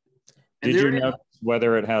 And Did you notice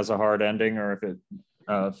whether it has a hard ending or if it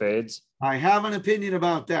fades? I have an opinion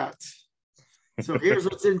about that. So here's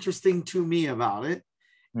what's interesting to me about it.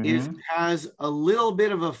 Is it has a little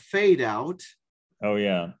bit of a fade out. Oh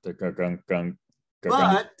yeah, the gung,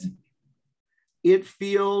 but it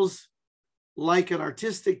feels like an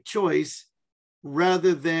artistic choice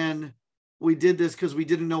rather than we did this because we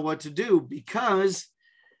didn't know what to do, because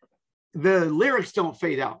the lyrics don't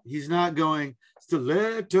fade out. He's not going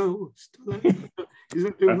stiletto, stiletto. He's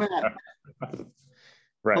not doing that.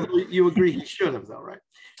 Right. Although you agree he should have, though, right?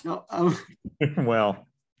 No. Well,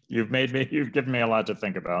 you've given me a lot to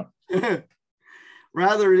think about.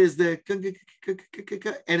 Rather, it is the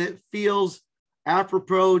and it feels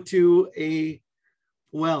apropos to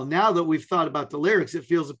well, now that we've thought about the lyrics, it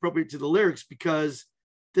feels appropriate to the lyrics because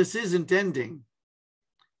this isn't ending.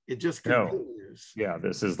 It just continues. Yeah,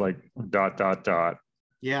 this is like ...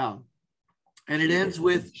 Yeah. And it ends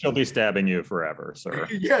with, she'll be stabbing you forever, sir.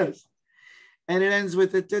 Yes. And it ends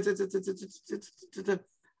with it.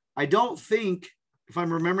 I don't think, if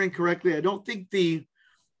I'm remembering correctly, I don't think the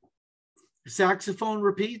saxophone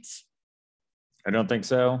repeats. I don't think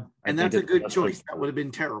so. And that's a good choice. That would have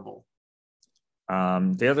been terrible.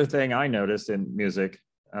 The other thing I noticed in music,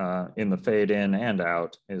 in the fade in and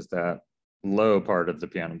out, is that low part of the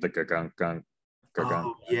piano, the ga-gung, gung,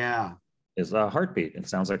 Oh, yeah. Is a heartbeat. It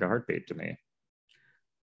sounds like a heartbeat to me.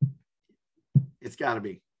 It's got to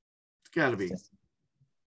be. It's got to be.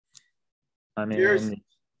 I mean,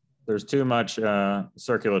 there's too much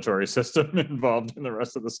circulatory system involved in the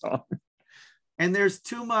rest of the song. And there's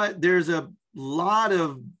a lot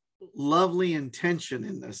of lovely intention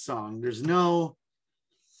in this song. There's no,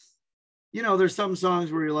 there's some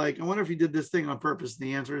songs where you're like, I wonder if he did this thing on purpose. And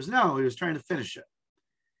the answer is no, he was trying to finish it.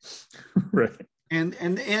 Right. And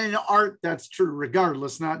in art, that's true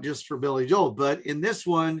regardless, not just for Billy Joel. But in this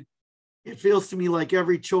one, it feels to me like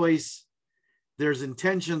every choice, there's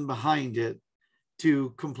intention behind it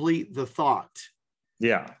to complete the thought.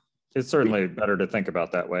 Yeah, it's certainly better to think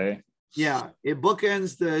about that way. Yeah, it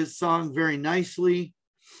bookends the song very nicely.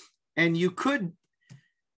 And you could,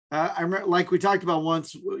 I remember, like we talked about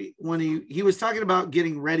once, when he was talking about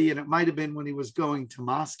getting ready, and it might have been when he was going to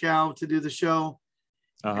Moscow to do the show.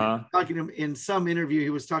 Talking to him in some interview,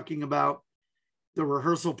 he was talking about the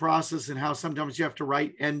rehearsal process and how sometimes you have to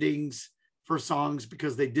write endings for songs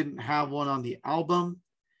because they didn't have one on the album.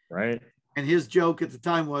 Right. And his joke at the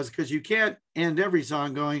time was, because you can't end every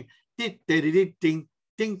song going ding, ding, ding, ding,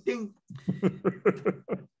 ding, ding.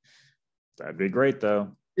 That'd be great,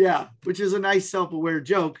 though. Yeah, which is a nice self-aware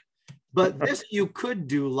joke. But this you could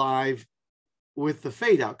do live with the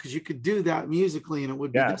fade out, because you could do that musically and it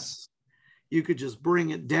would be yes. You could just bring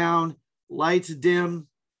it down, lights dim,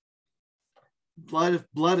 blood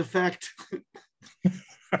effect.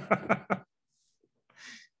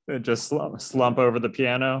 Just slump over the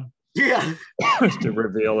piano. Yeah. To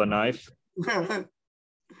reveal a knife.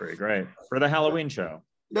 Pretty great. For the Halloween show.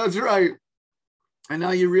 That's right. And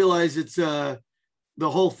now you realize it's the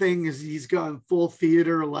whole thing is he's gone full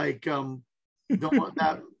theater, like who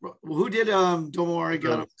did Don't Worry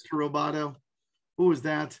Got Mr. Roboto? Who was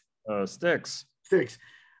that? Styx.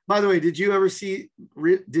 By the way, did you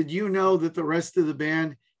know that the rest of the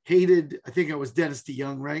band hated, I think it was Dennis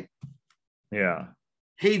DeYoung, right? Yeah.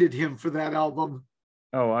 Hated him for that album.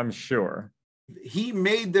 Oh, I'm sure. He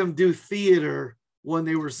made them do theater when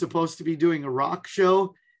they were supposed to be doing a rock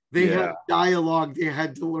show. They had dialogue they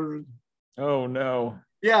had to learn. Oh, no.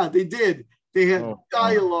 Yeah, they did. They had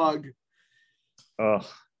dialogue.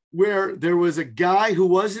 Where there was a guy who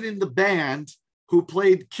wasn't in the band who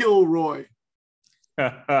played Kilroy.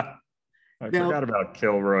 I forgot about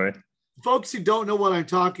Kilroy. Folks who don't know what I'm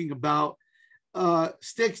talking about,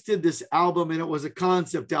 Styx did this album, and it was a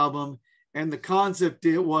concept album. And the concept,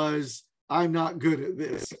 it was, I'm not good at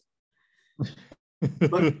this.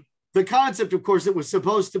 But the concept, of course, it was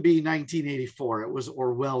supposed to be 1984. It was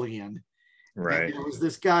Orwellian. Right. And it was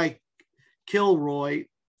this guy, Kilroy,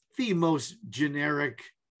 the most generic,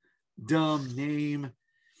 dumb name,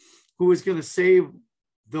 who was going to save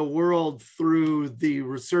the world through the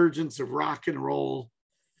resurgence of rock and roll.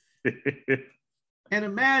 And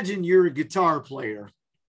imagine you're a guitar player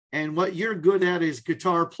and what you're good at is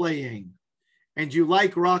guitar playing, and you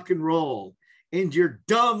like rock and roll, and your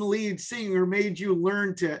dumb lead singer made you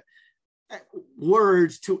learn to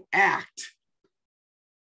words to act.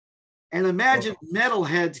 And imagine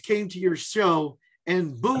metalheads came to your show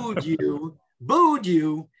and booed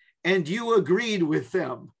you, and you agreed with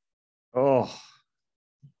them. Oh,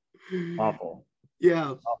 awful.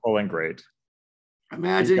 Yeah. Awful and great.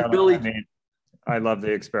 Imagine Billy. I mean, I love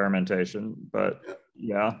the experimentation, but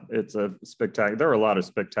yeah, it's a spectacular. There are a lot of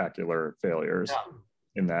spectacular failures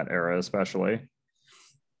in that era, especially.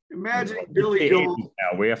 Imagine Billy Joel.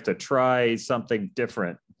 Now we have to try something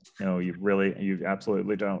different. No, you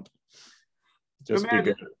absolutely don't. Just be good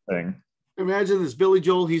at the thing. Imagine this Billy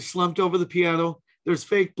Joel. He's slumped over the piano. There's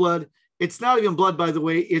fake blood. It's not even blood, by the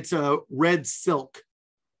way. It's a red silk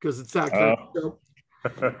because it's that kind of silk.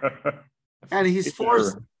 And he's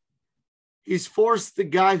forced the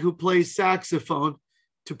guy who plays saxophone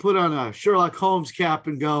to put on a Sherlock Holmes cap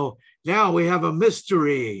and go, now we have a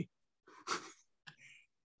mystery.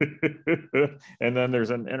 And then there's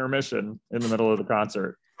an intermission in the middle of the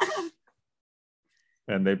concert.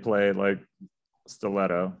 And they play like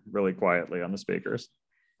Stiletto really quietly on the speakers.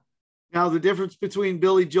 Now, the difference between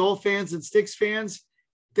Billy Joel fans and Styx fans,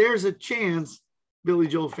 there's a chance Billy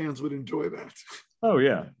Joel fans would enjoy that. Oh,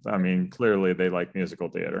 yeah. I mean, clearly they like musical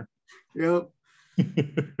theater. Yep.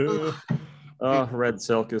 Oh, Red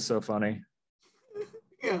Silk is so funny.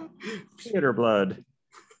 Yeah. Theater blood.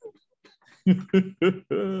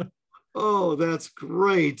 Oh, that's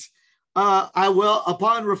great.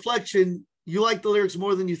 Upon reflection, you like the lyrics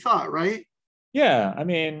more than you thought, right? Yeah. I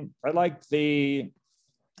mean, I like the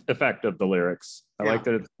effect of the lyrics. I like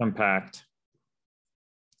that it's compact.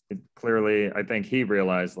 Clearly, I think he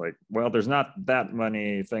realized, like, well, there's not that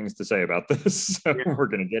many things to say about this. So we're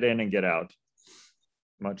going to get in and get out,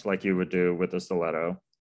 much like you would do with the Stiletto.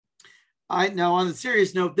 Now, on a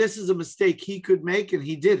serious note, this is a mistake he could make, and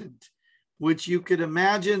he didn't, which you could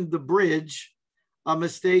imagine the bridge, a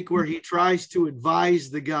mistake where he tries to advise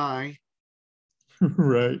the guy.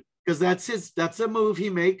 Right. Because that's a move he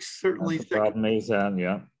makes, certainly. That's the problem he's had,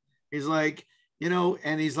 yeah. He's like,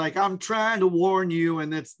 and he's like, I'm trying to warn you,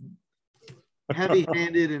 and it's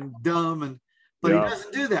heavy-handed and dumb, but he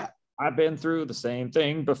doesn't do that. I've been through the same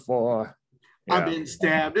thing before. Yeah. I've been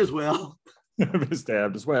stabbed as well. I've been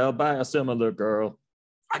stabbed as well by a similar girl.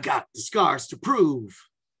 I got the scars to prove.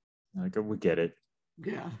 Like, we get it.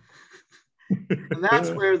 Yeah. And that's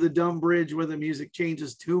where the dumb bridge where the music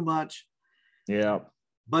changes too much. Yeah.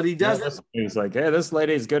 But he doesn't. He's like, hey, this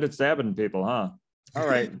lady's good at stabbing people, huh? All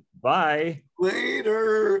right. Bye.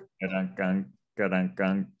 Later.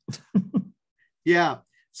 Yeah.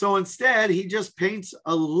 So instead, he just paints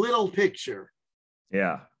a little picture.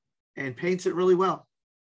 Yeah. And paints it really well.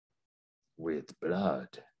 With blood.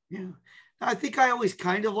 Yeah. I think I always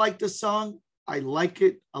kind of like this song. I like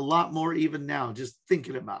it a lot more even now, just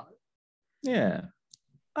thinking about it. Yeah.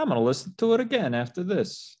 I'm going to listen to it again after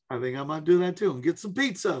this. I think I might do that too and get some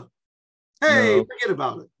pizza. Hey, forget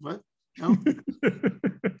about it. What? No?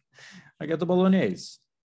 I got the bolognese.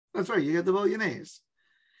 That's right. You got the bolognese,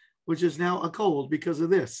 which is now a cold because of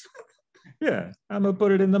this. Yeah. I'm going to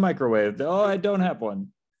put it in the microwave. Oh, I don't have one.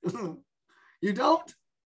 You don't?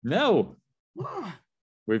 No. What?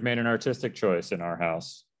 We've made an artistic choice in our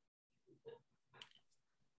house.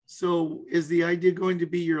 So is the idea going to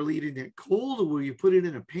be you're leaving it cold, or will you put it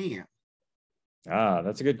in a pan? Ah,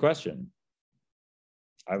 that's a good question.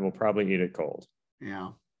 I will probably eat it cold. Yeah.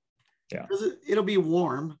 Yeah. It'll be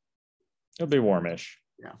warm. It'll be warmish.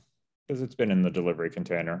 Yeah. Because it's been in the delivery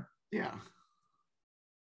container. Yeah.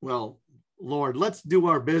 Well, Lord, let's do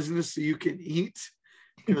our business so you can eat.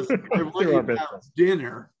 Because I want you to have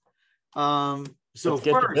dinner. So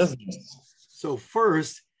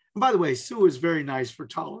first, and by the way, Sue is very nice for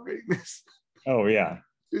tolerating this. Oh, yeah.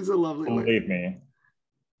 She's a lovely lady. Believe me.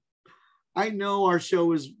 I know our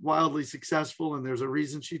show is wildly successful and there's a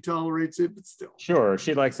reason she tolerates it, but still. Sure.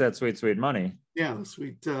 She likes that sweet, sweet money. Yeah, the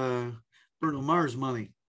sweet Bruno Mars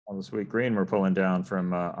money. All the sweet green we're pulling down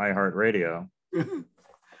from iHeartRadio.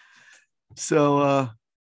 So.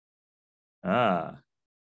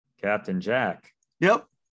 Captain Jack. Yep.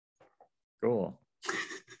 Cool.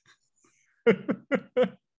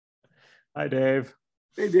 Hi, Dave.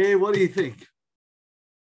 Hey, Dave. What do you think?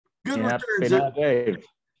 Good returns. Dave.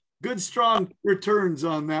 Good, strong returns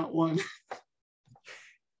on that one.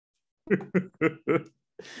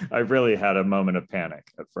 I really had a moment of panic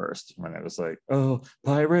at first when it was like, oh,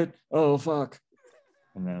 pirate. Oh, fuck.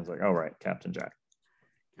 And then I was like, oh, right. Captain Jack.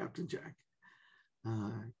 Captain Jack.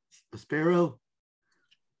 A Sparrow.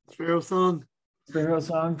 Sparrow song. Sparrow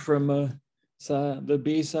song from the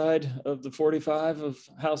B side of the 45 of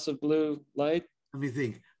House of Blue Light? Let me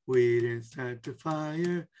think. Wait inside to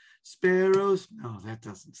fire, sparrows. No, that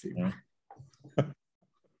doesn't seem right.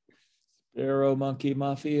 Sparrow Monkey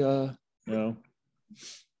Mafia. No.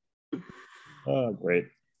 Oh, great.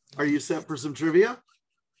 Are you set for some trivia?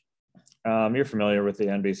 You're familiar with the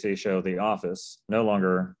NBC show The Office, no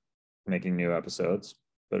longer making new episodes,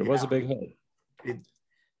 but it was a big hit.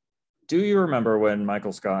 Do you remember when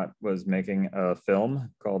Michael Scott was making a film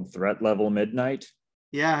called Threat Level Midnight?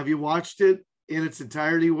 Yeah. Have you watched it in its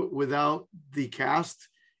entirety without the cast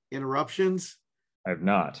interruptions? I have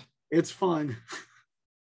not. It's fun.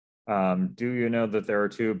 Do you know that there are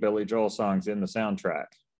 2 Billy Joel songs in the soundtrack?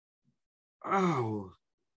 Oh.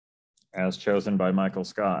 As chosen by Michael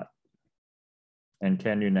Scott. And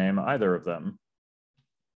can you name either of them?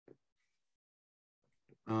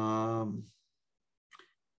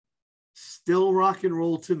 Still Rock and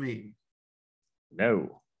Roll to Me.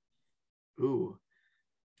 No. Ooh.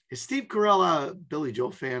 Is Steve Carell a Billy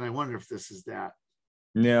Joel fan? I wonder if this is that.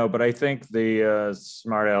 No, but I think the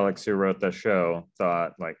smart Alex who wrote the show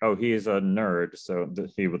thought like, oh, he's a nerd, so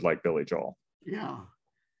he would like Billy Joel. Yeah.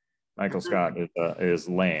 Michael Scott is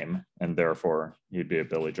lame, and therefore he'd be a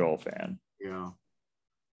Billy Joel fan. Yeah.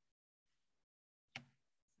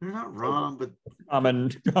 They're not wrong, but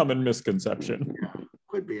common misconception. Yeah.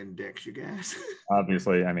 Quit being dicks, you guys.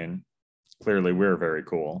 Obviously, I mean, clearly we're very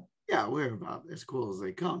cool. Yeah, we're about as cool as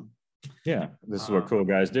they come. Yeah, this is what cool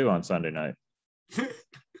guys do on Sunday night.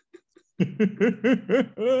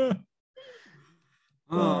 I'm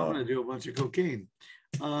gonna do a bunch of cocaine.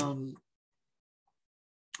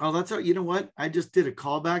 That's how. You know what? I just did a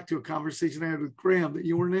callback to a conversation I had with Graham that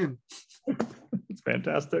you weren't in. It's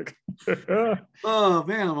fantastic. Oh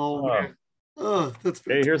man, I'm old man. Oh, that's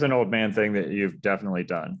fantastic. Hey, here's an old man thing that you've definitely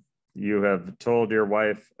done. You have told your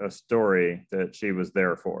wife a story that she was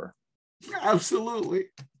there for. Absolutely.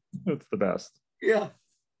 That's the best. Yeah.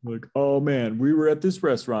 Like, oh man, we were at this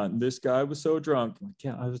restaurant and this guy was so drunk. I'm like,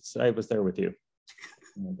 yeah, I was there with you.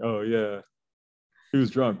 I'm like, oh yeah. He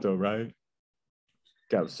was drunk though, right?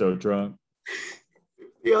 Guy was so drunk.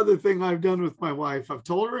 The other thing I've done with my wife, I've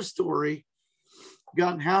told her a story,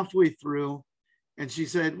 gotten halfway through, and she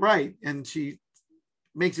said, right. And she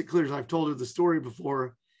makes it clear I've told her the story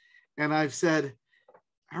before. And I've said,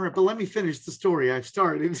 all right, but let me finish the story I've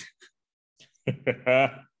started.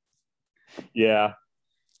 Yeah.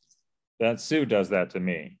 That Sue does that to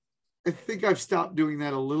me. I think I've stopped doing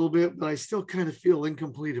that a little bit, but I still kind of feel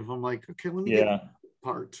incomplete if I'm like, okay, let me get the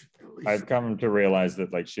part. I've come to realize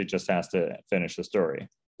that like she just has to finish the story.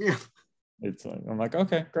 Yeah. It's like, I'm like,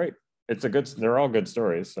 okay, great. They're all good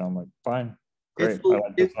stories. So I'm like, fine, great. I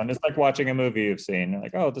like this one. It's like watching a movie you've seen. You're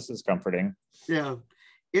like, oh, this is comforting. Yeah.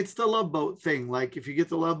 It's the Love Boat thing. Like if you get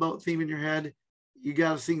the Love Boat theme in your head, you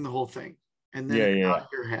got to sing the whole thing. And then it's out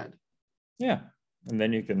your head. Yeah. And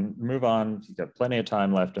then you can move on. You've got plenty of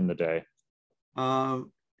time left in the day.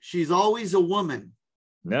 She's always a woman.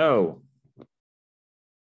 No.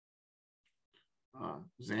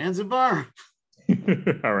 Zanzibar.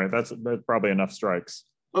 All right. That's probably enough strikes.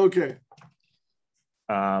 Okay.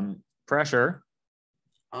 Pressure.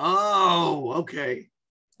 Oh, okay.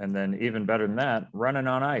 And then even better than that, Running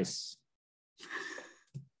on Ice.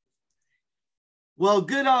 Well,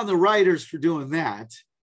 good on the writers for doing that.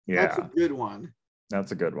 Yeah. That's a good one.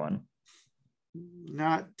 That's a good one.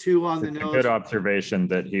 Not too on the nose. Good observation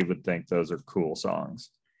that he would think those are cool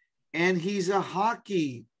songs. And he's got a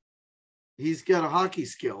hockey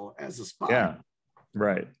skill as a spy. Yeah,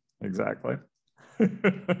 right. Exactly.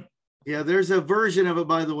 Yeah, there's a version of it,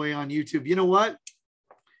 by the way, on YouTube. You know what?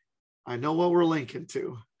 I know what we're linking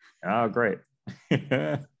to. Oh, great.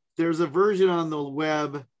 There's a version on the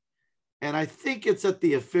web, and I think it's at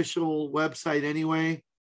the official website anyway,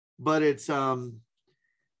 but it's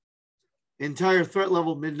entire Threat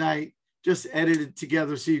Level Midnight just edited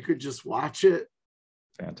together so you could just watch it.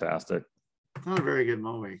 Fantastic. It's not a very good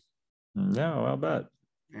movie. No, I'll bet.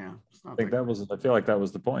 Yeah. I feel like that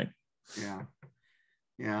was the point. Yeah.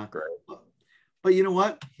 Yeah. Great. But you know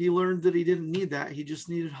what? He learned that he didn't need that. He just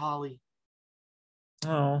needed Holly.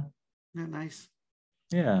 Oh. Isn't that nice?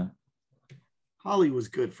 Yeah. Holly was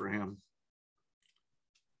good for him.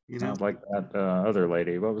 You know, sounds like that other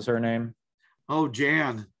lady. What was her name? Oh,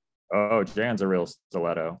 Jan. Oh, Jan's a real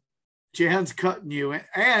stiletto. Jan's cutting you.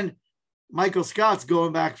 And Michael Scott's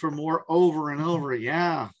going back for more over and over.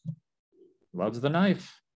 Yeah. Loves the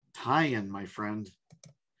knife. Tie-in, my friend.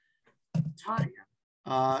 Tie-in.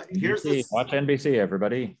 Here's Watch NBC,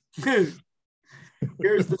 everybody.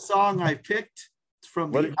 Here's the song I picked. It's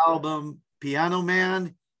from the album Piano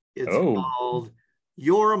Man. It's called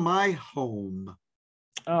You're my home.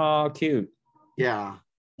 Oh, cute. Yeah.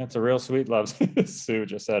 That's a real sweet love. Sue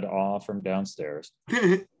just said aw from downstairs.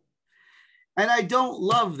 And I don't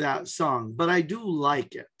love that song, but I do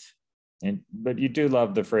like it. But you do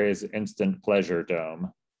love the phrase instant pleasure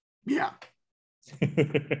dome. Yeah.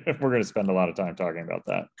 We're going to spend a lot of time talking about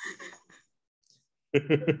that.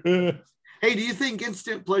 Hey, do you think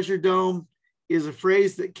instant pleasure dome is a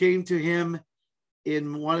phrase that came to him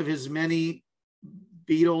in one of his many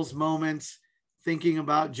Beatles moments, thinking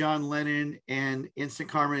about John Lennon and instant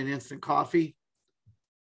karma and instant coffee?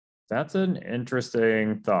 That's an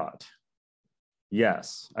interesting thought.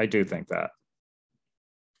 Yes, I do think that.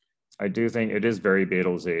 I do think it is very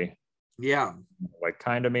Beatlesy. Yeah. Like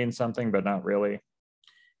kind of means something, but not really.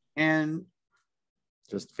 And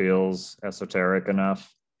just feels esoteric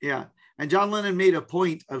enough. Yeah. And John Lennon made a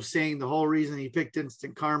point of saying the whole reason he picked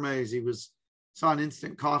instant karma is he saw an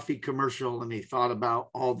instant coffee commercial and he thought about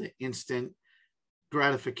all the instant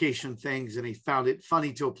gratification things and he found it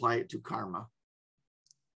funny to apply it to karma.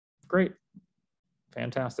 Great.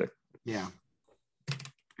 Fantastic. Yeah.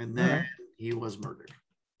 And then he was murdered.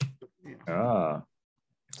 Yeah.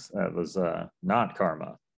 That was not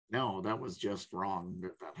karma. No, that was just wrong.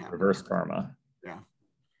 That happened. Reverse karma. Yeah.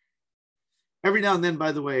 Every now and then,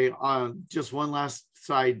 by the way, just one last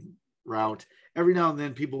side route. Every now and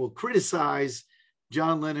then, people will criticize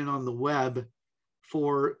John Lennon on the web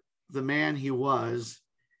for the man he was,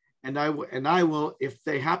 and I will, if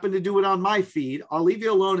they happen to do it on my feed, I'll leave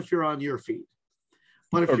you alone if you're on your feed.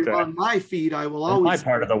 But if you're on my feed, I will always my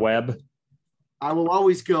part of the web. I will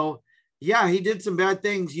always go, yeah, he did some bad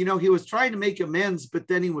things. You know, he was trying to make amends, but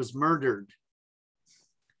then he was murdered.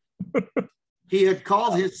 He had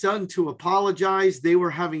called his son to apologize. They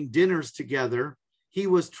were having dinners together. He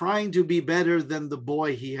was trying to be better than the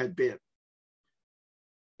boy he had been.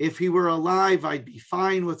 If he were alive, I'd be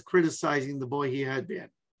fine with criticizing the boy he had been.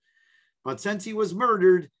 But since he was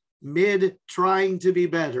murdered mid trying to be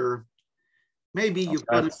better, maybe you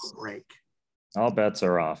cut it a break. All bets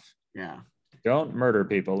are off. Yeah. Don't murder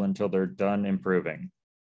people until they're done improving.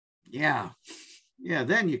 Yeah. Yeah,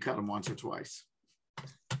 then you cut them once or twice.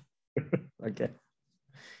 Okay.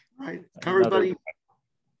 Right.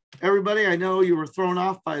 Everybody, I know you were thrown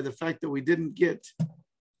off by the fact that we didn't get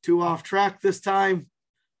too off track this time.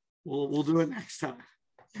 We'll do it next time.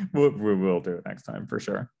 We will do it next time for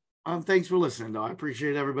sure. Thanks for listening, though. I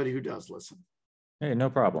appreciate everybody who does listen. Hey, no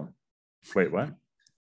problem. Wait, what?